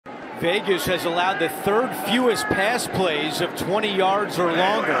Vegas has allowed the third fewest pass plays of 20 yards or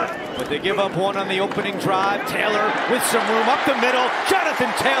longer, but they give up one on the opening drive. Taylor with some room up the middle. Jonathan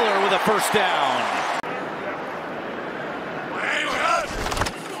Taylor with a first down.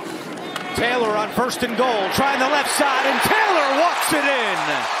 Taylor on first and goal, trying the left side, and Taylor walks it in.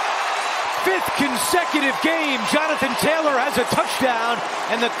 Fifth consecutive game, Jonathan Taylor has a touchdown,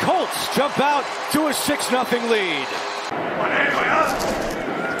 and the Colts jump out to a 6-0 lead.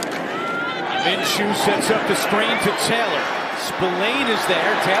 Minshew sets up the screen to Taylor. Spillane is there.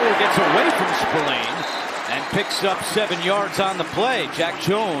 Taylor gets away from Spillane and picks up 7 yards on the play. Jack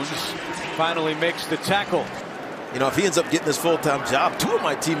Jones finally makes the tackle. You know, if he ends up getting this full-time job, 2 of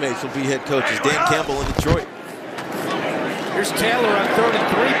my teammates will be head coaches, Dan Campbell in Detroit. Here's Taylor on 3rd and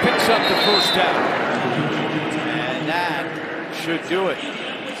 3, picks up the first down. And that should do it.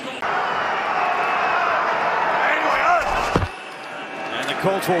 And the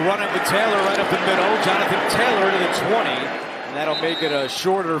Colts will run it with Taylor right up the middle. Jonathan Taylor to the 20. And that'll make it a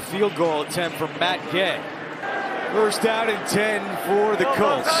shorter field goal attempt from Matt Gay. First down and 10 for the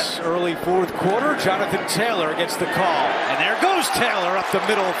Colts. Early fourth quarter, Jonathan Taylor gets the call. And there goes Taylor up the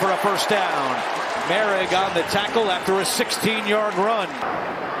middle for a first down. Merrick on the tackle after a 16-yard run.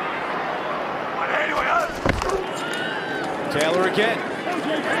 Taylor again.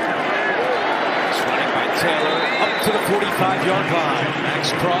 Running by Taylor up to the 45-yard line.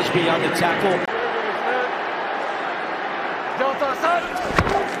 Max Crosby on the tackle.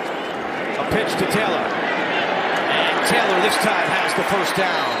 A pitch to Taylor. And Taylor this time has the first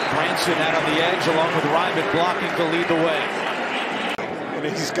down. Branson out on the edge along with Ryman blocking to lead the way. And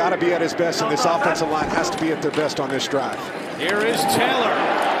he's got to be at his best, and this offensive line has to be at their best on this drive. Here is Taylor,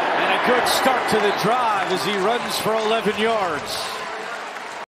 and a good start to the drive as he runs for 11 yards.